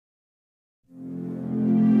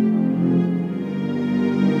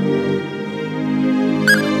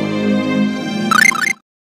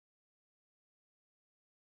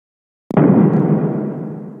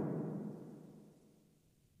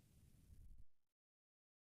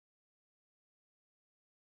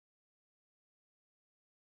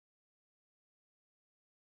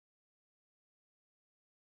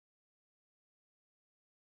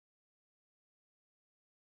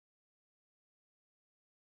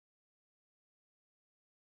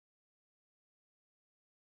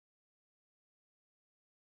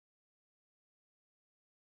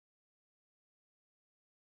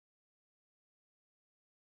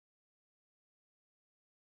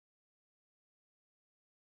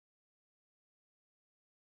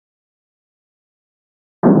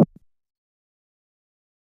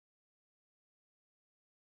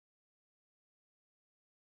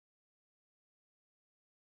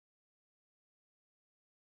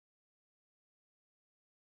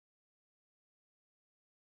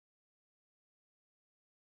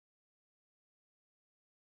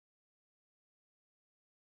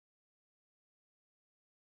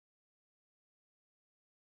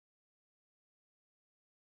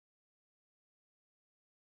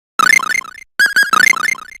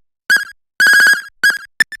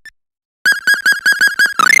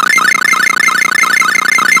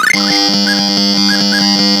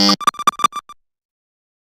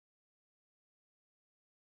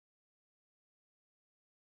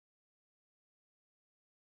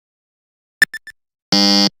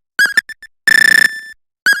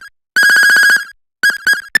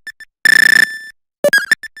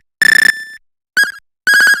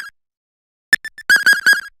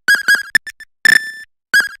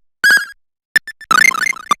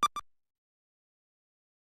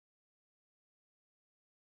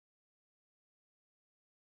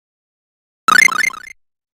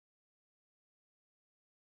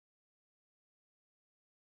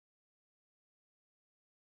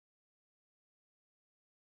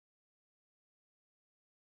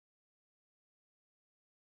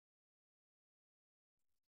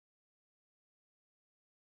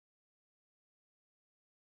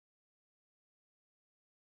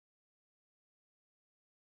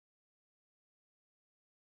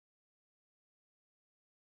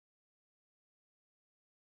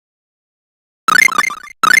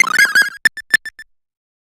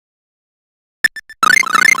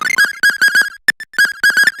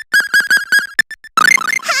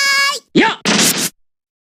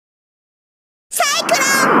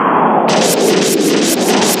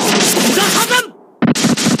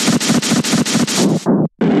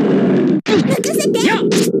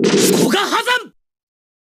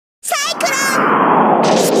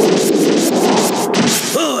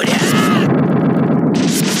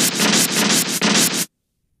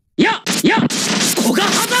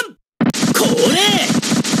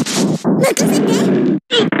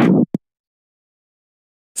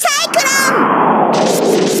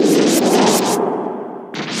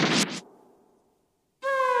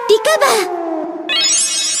カバ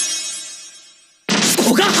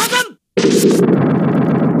古賀破山。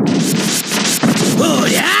お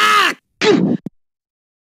りゃ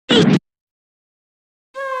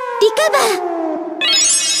リカバ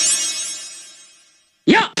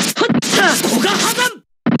やっはっ古賀破山。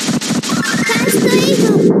ファーストエイ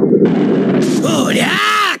ドおりゃ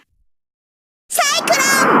サイクロ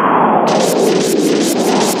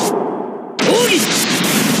奥義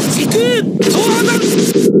時空総破山。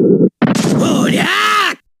おりゃン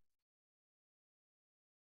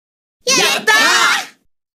やった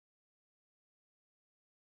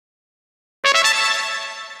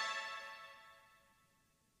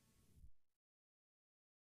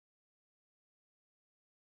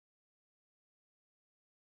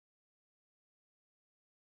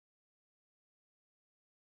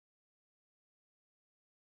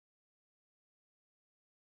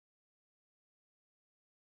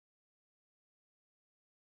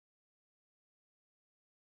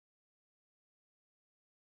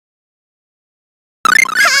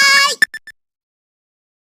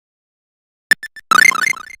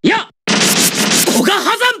やっ古賀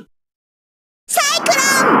破山。サイクロ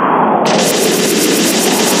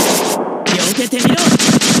避けてみろ。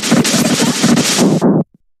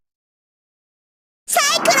サ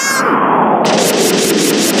イクロ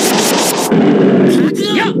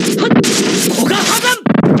やっはっ古賀破山。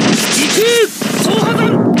時空総破山。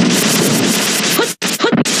はっは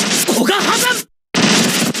っ古賀破山。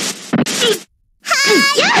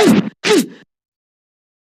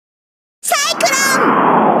サイクロ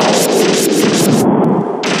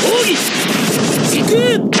奥義時空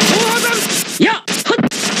総破山。やっはっ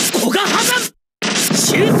古賀破山。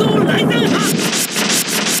周走雷山派。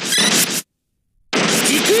時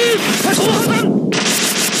空総破山。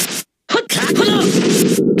はっはっ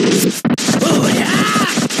おりゃ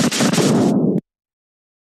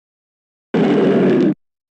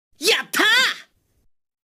やったー。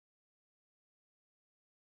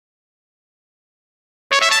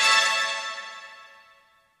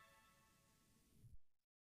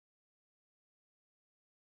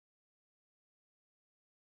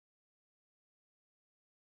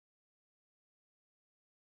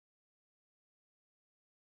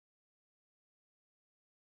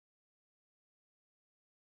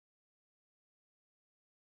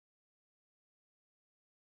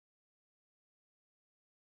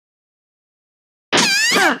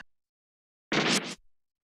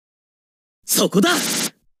そこだ。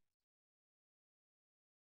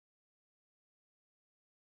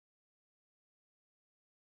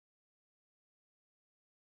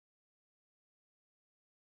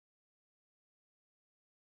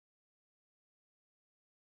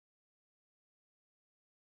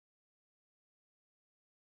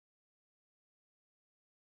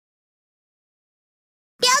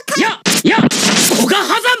や古賀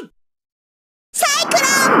破山。サイクロ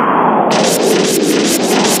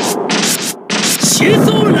周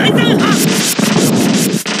走雷山派。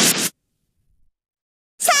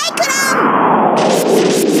サイクロ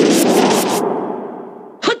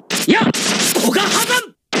はっや古賀破山。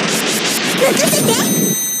任せて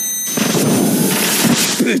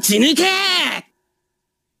ぶち抜け。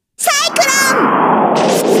サイクロ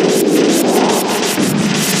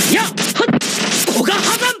やっはっ古賀破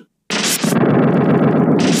山。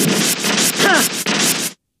はっ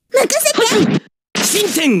任せて新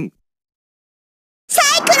天。サ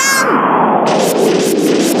イクロ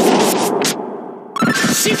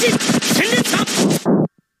新地戦列派。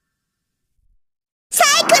サ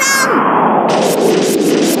イクロ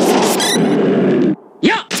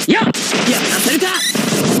やらせるか。は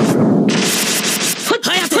っ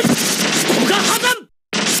はやて古賀破山。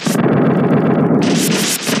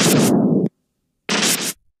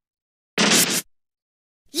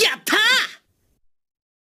やったー。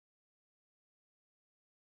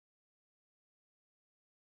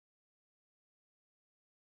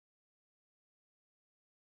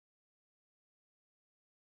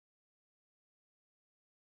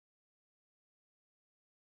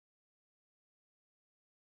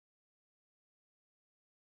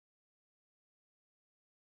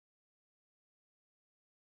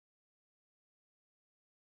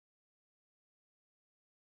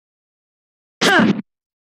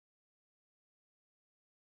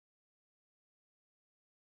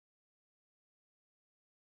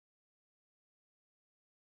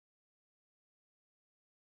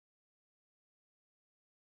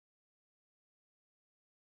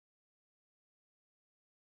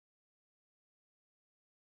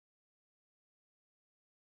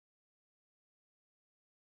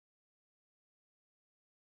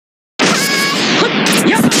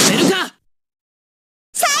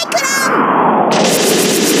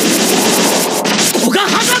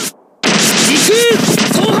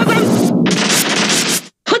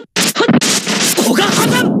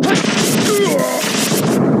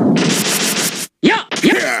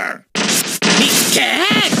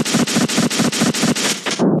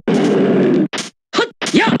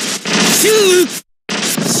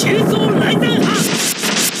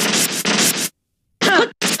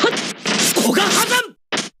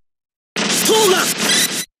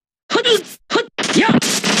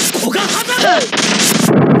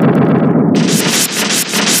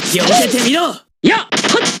避けてみろ。やっ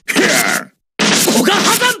古賀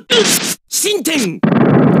破山神天。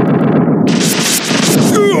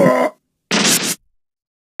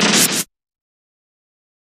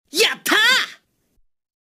やったー。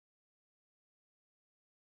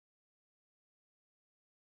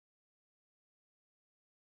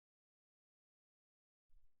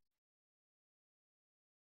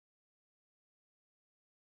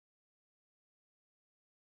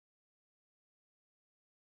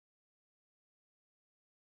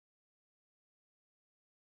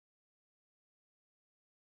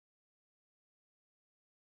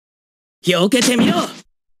避けてみろ。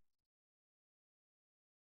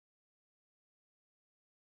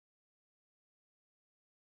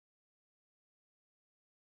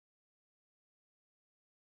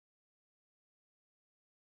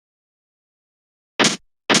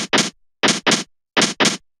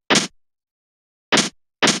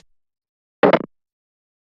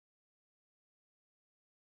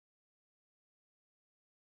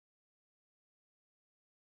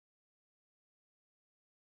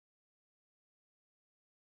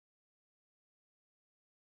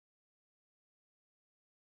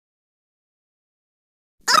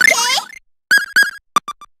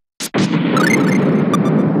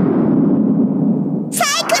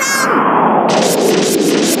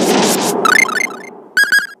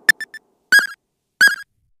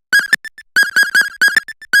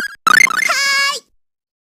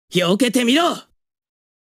避けてみろ。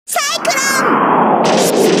サイクロン。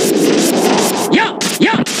や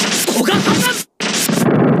古賀破山。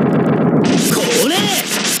これ。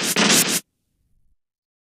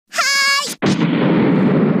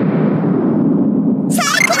サイ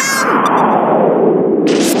クロン。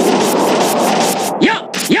や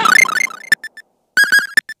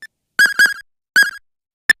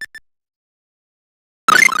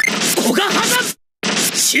古賀破山。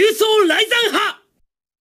周走雷山派。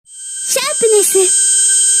シャープネス。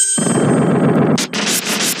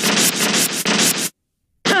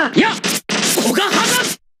や古賀破山。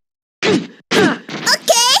オッケー。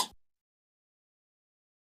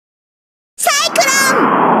サイクロン。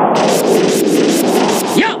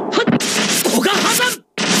や古賀破山。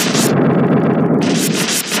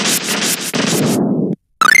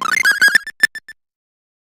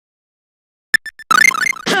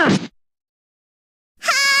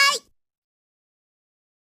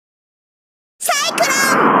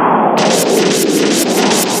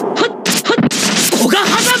古賀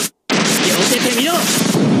破山。避けてみろ。了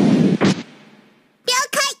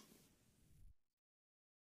解。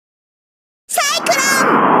サイクロン。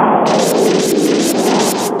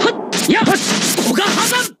や古賀破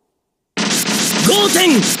山。5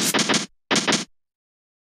点。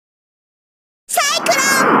サイクロン。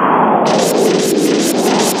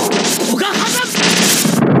古賀破山。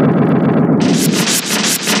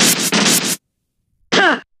オ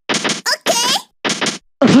ッケー。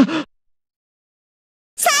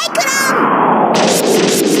サイクロン。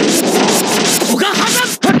古賀破山。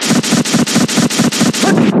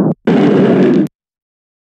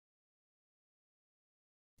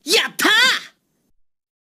やったー。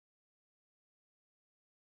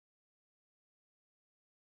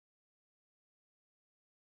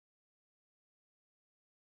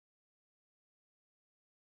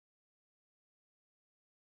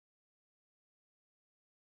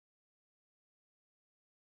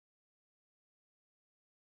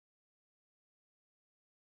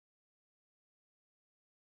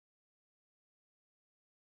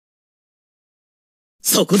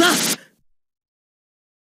そこだ。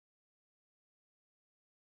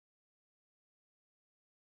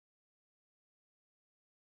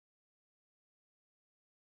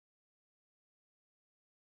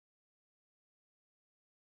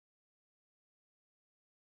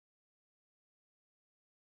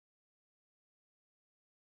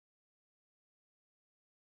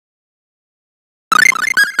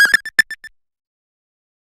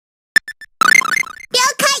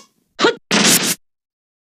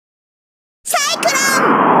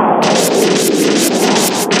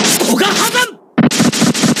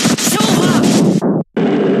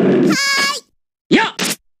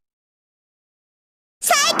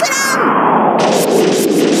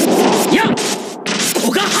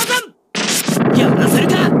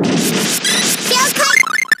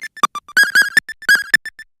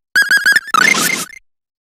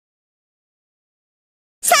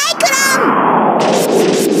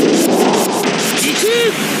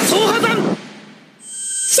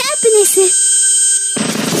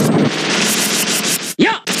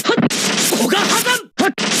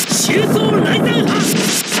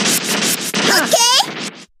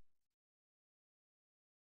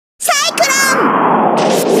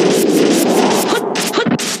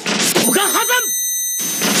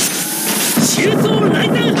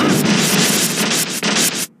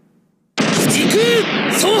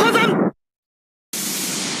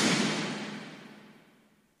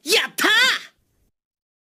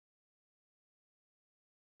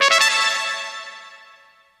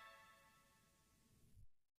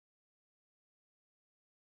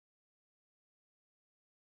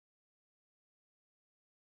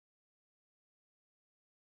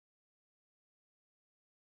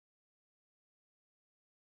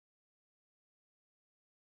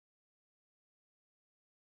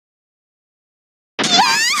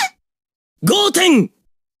5点。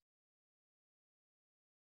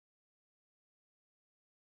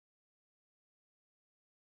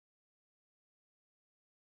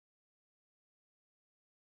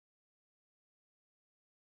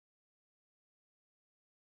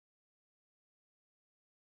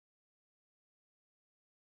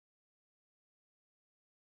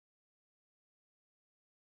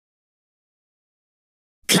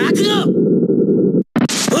覚悟。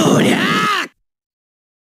おりゃー。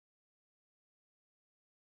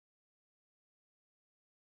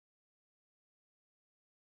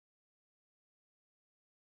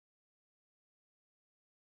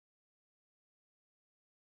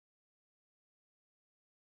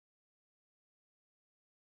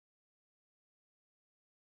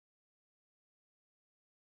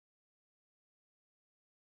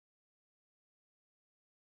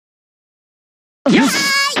やっ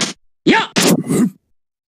やっ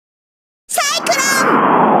サイクロ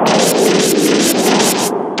ン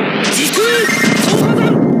時空総破断。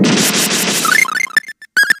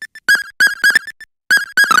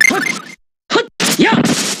はっはっやっ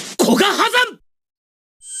古賀破山。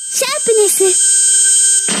シャープネス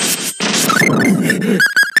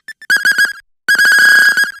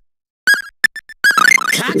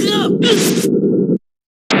覚悟。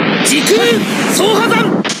時空総破断。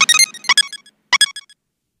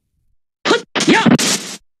やっ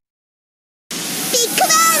ビッグ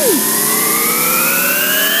バン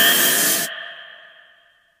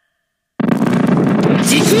時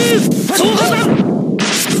空総破断。オッ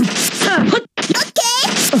ケ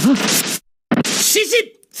ー獅子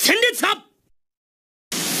戦列派。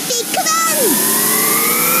ビッグバ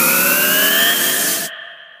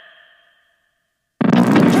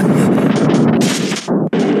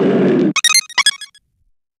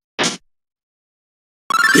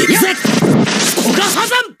いくぜ古賀破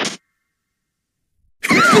山。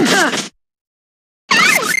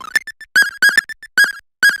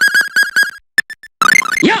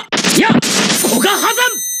やや古賀破山。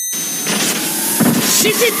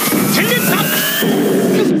獅子戦列派。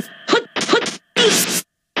はっはっ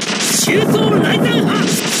周走雷山派。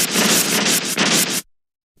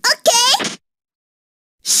オッケー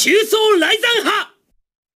周走雷山派。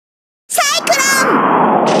サイクロン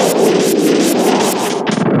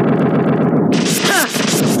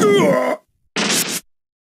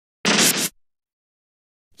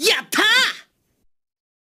やったー。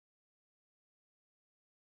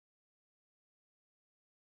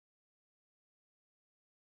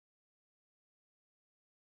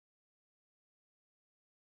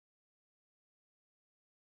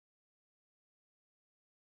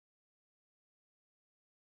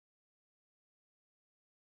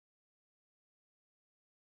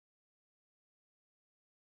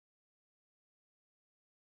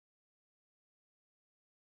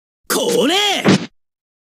これ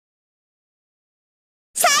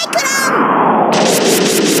サイクロ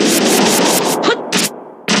はっ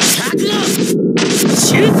覚悟。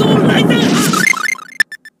周走雷山派。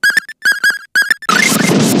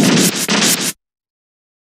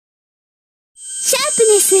シャープネ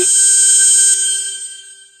ス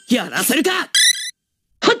やらせるか。はっ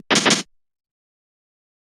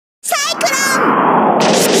サイクロ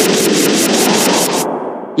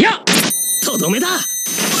ンやとどめだ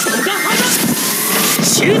古賀破山。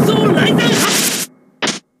周走雷山派。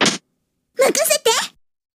任せて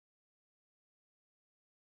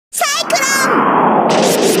サイクロ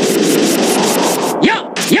ンや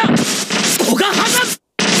や古賀破山。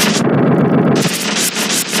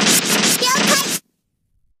了解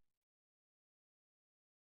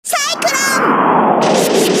サイクロン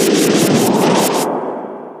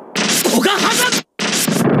古賀破山。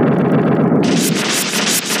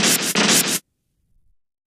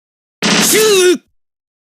シュー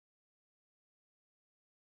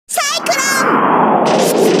サイクロン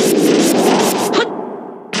はっ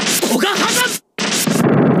古賀破山。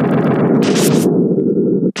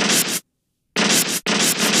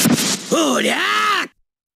おりゃー。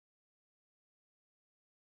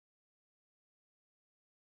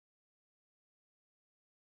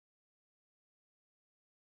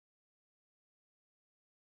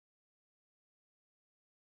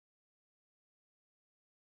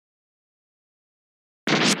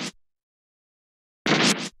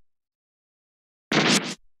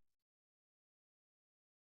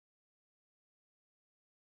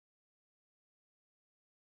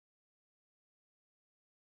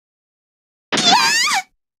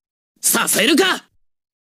させるか。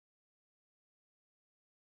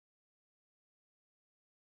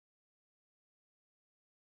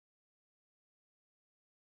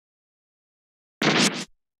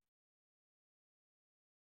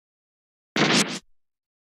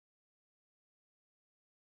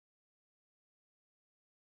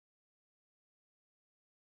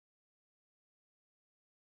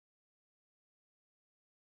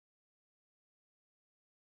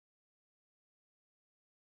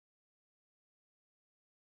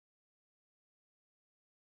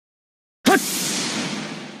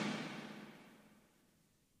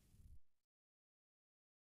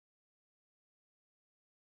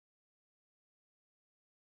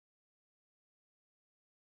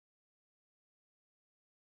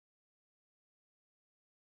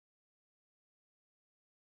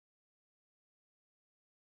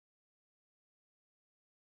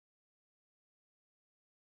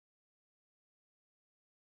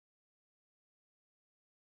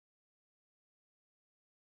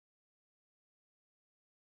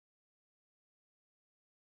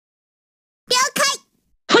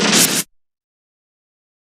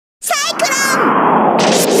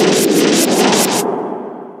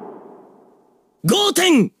5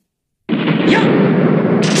点。や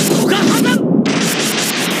古賀破山。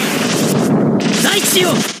大地よ。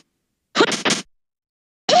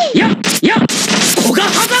や古賀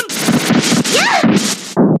破山。や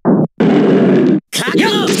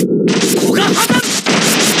古賀破山。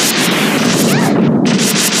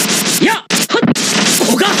や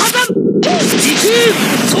古賀破山。時空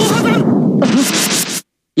総破山。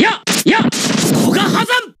や古賀破山。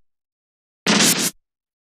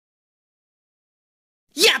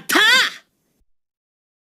やったー。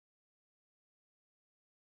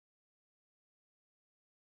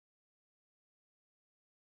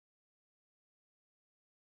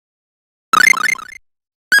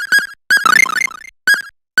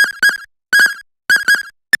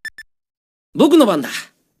僕の番だ。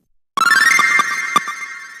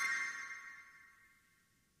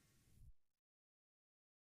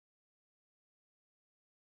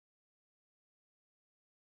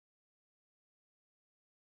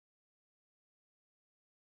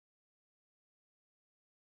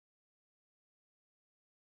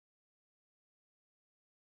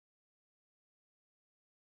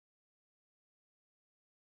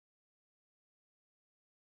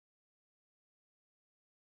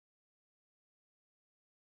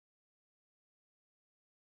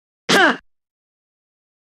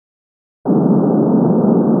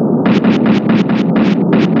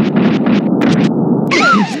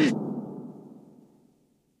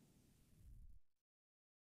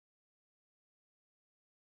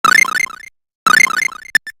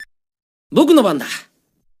僕の番だ。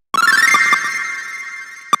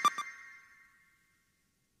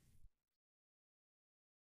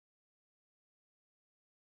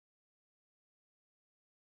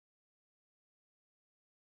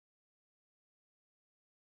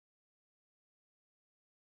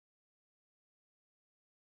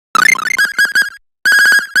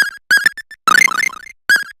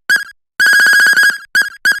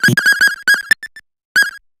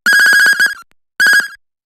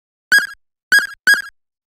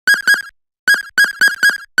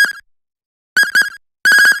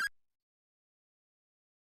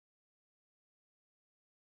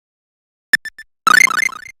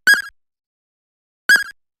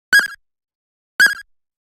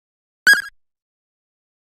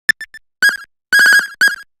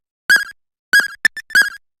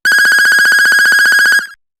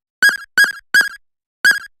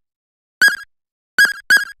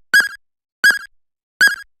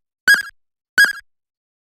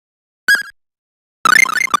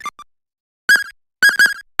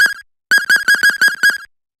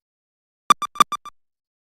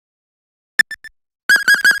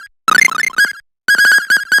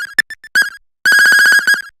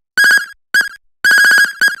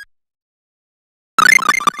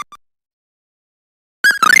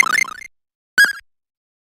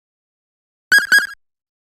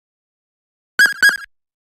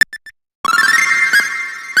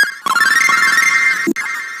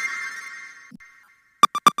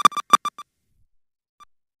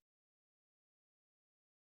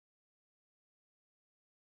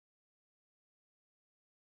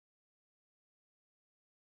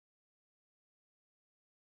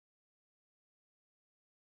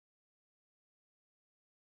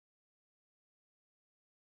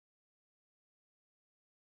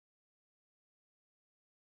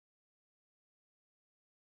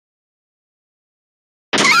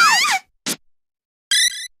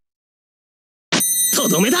と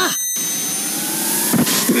どめだ。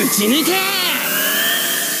ぶち抜け。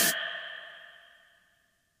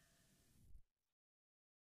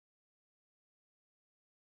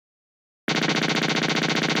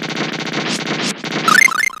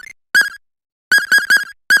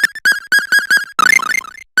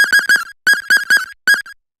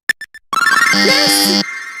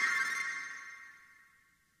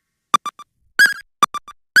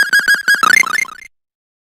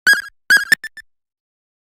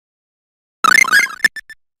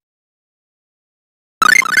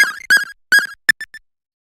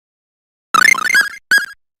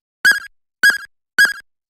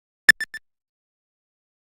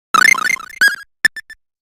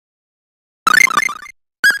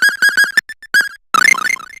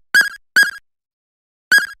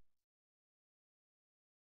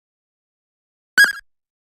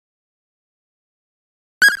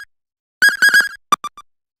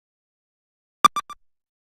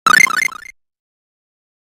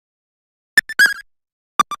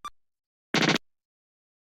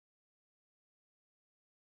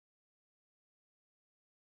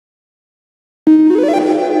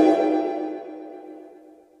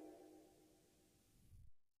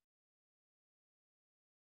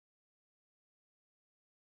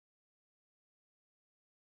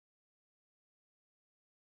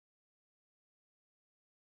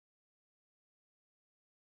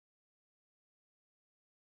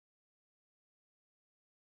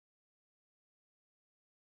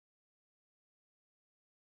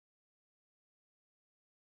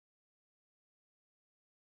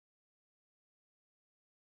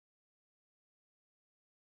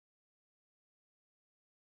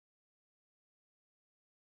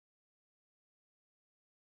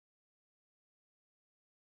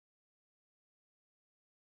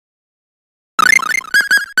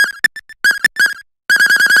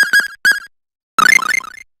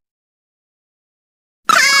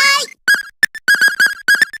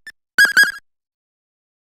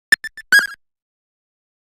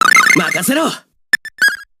任せろ。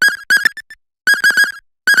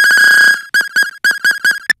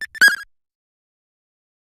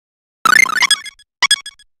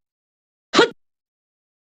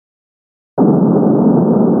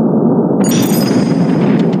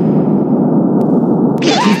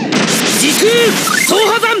時空総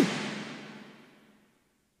破山。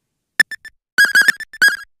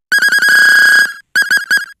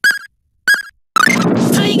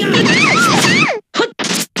タイガー。はっ。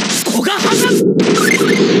古賀破山。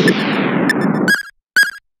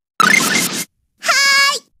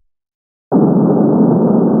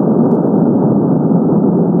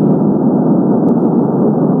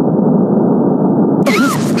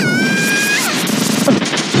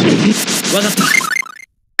わかった。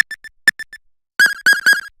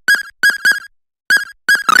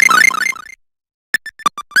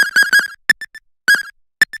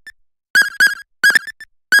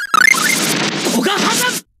古賀破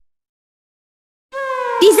山。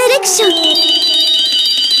リザレクション。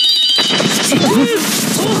時空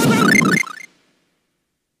総破山。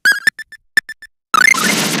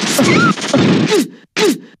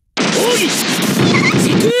奥義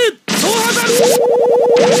時空総破山。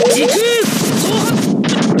時空総破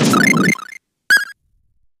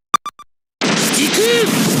時空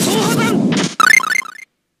総破山。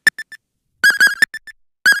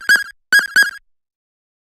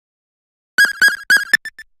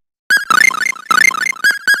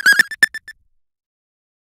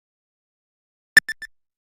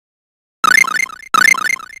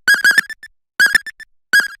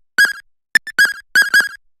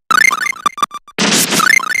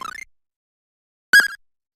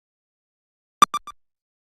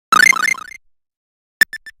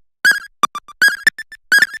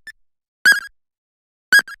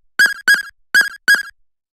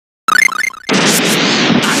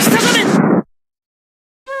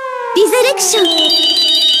リザレクション。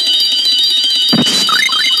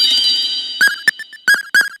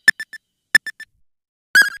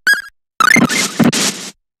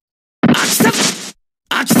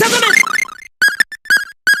秋定め。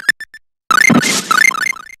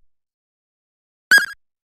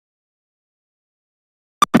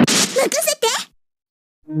任せて。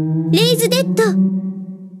レイズデッド。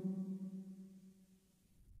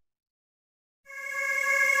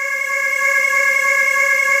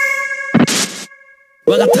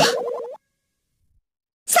わかった。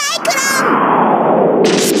サイクロン。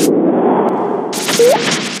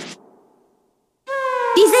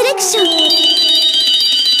リザレクション。オ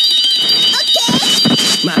ッケ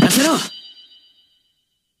ー。任せろ。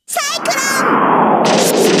サイクロン。オッ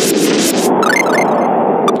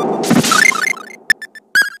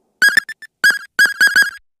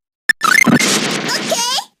ケ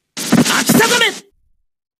ー。秋定め。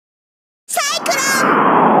サイクロン。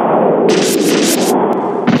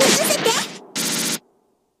任せて。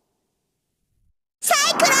サ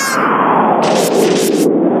イクロン。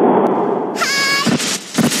はーい。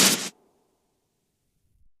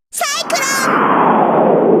サイクロン。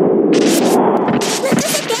任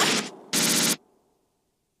せて。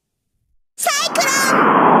サイクロン。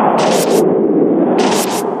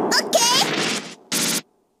オッケー。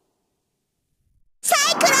サ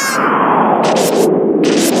イクロン。オ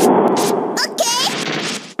ッケー。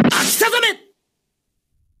秋定め。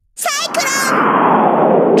サイクロ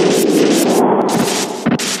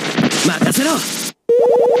任せろ。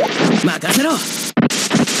任せろ。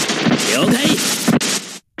了解。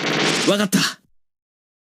わかった。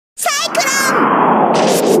サイクロ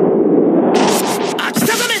ン。秋定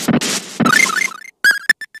め。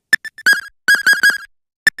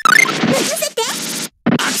任せて。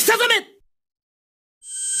秋定め。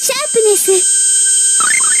シャープネス。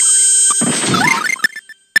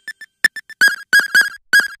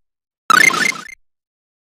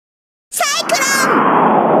サイクロン。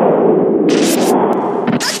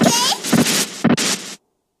オッケー。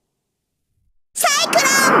サイクロ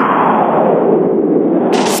ン。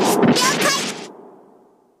了解。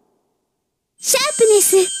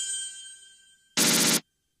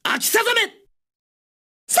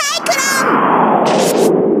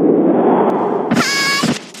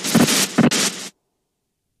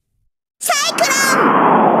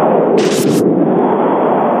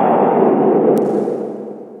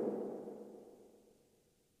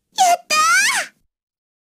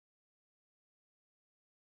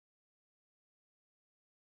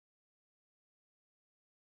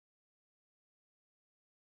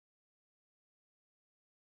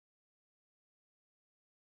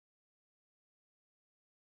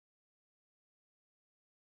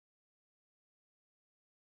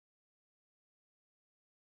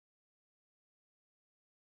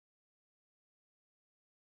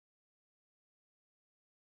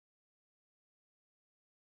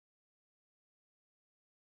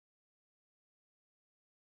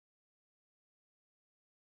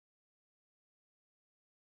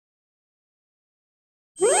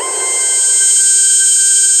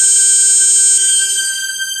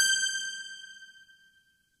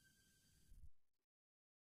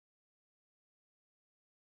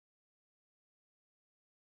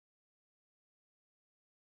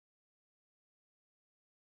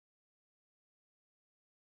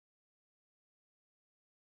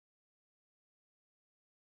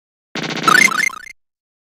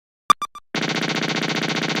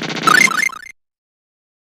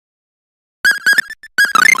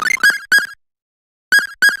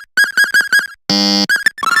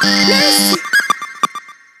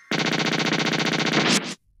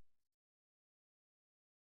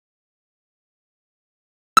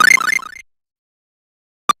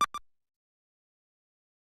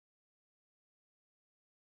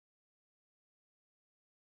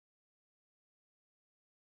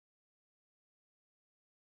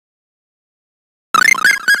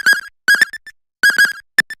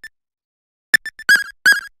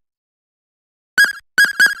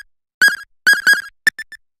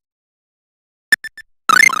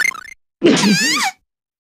ー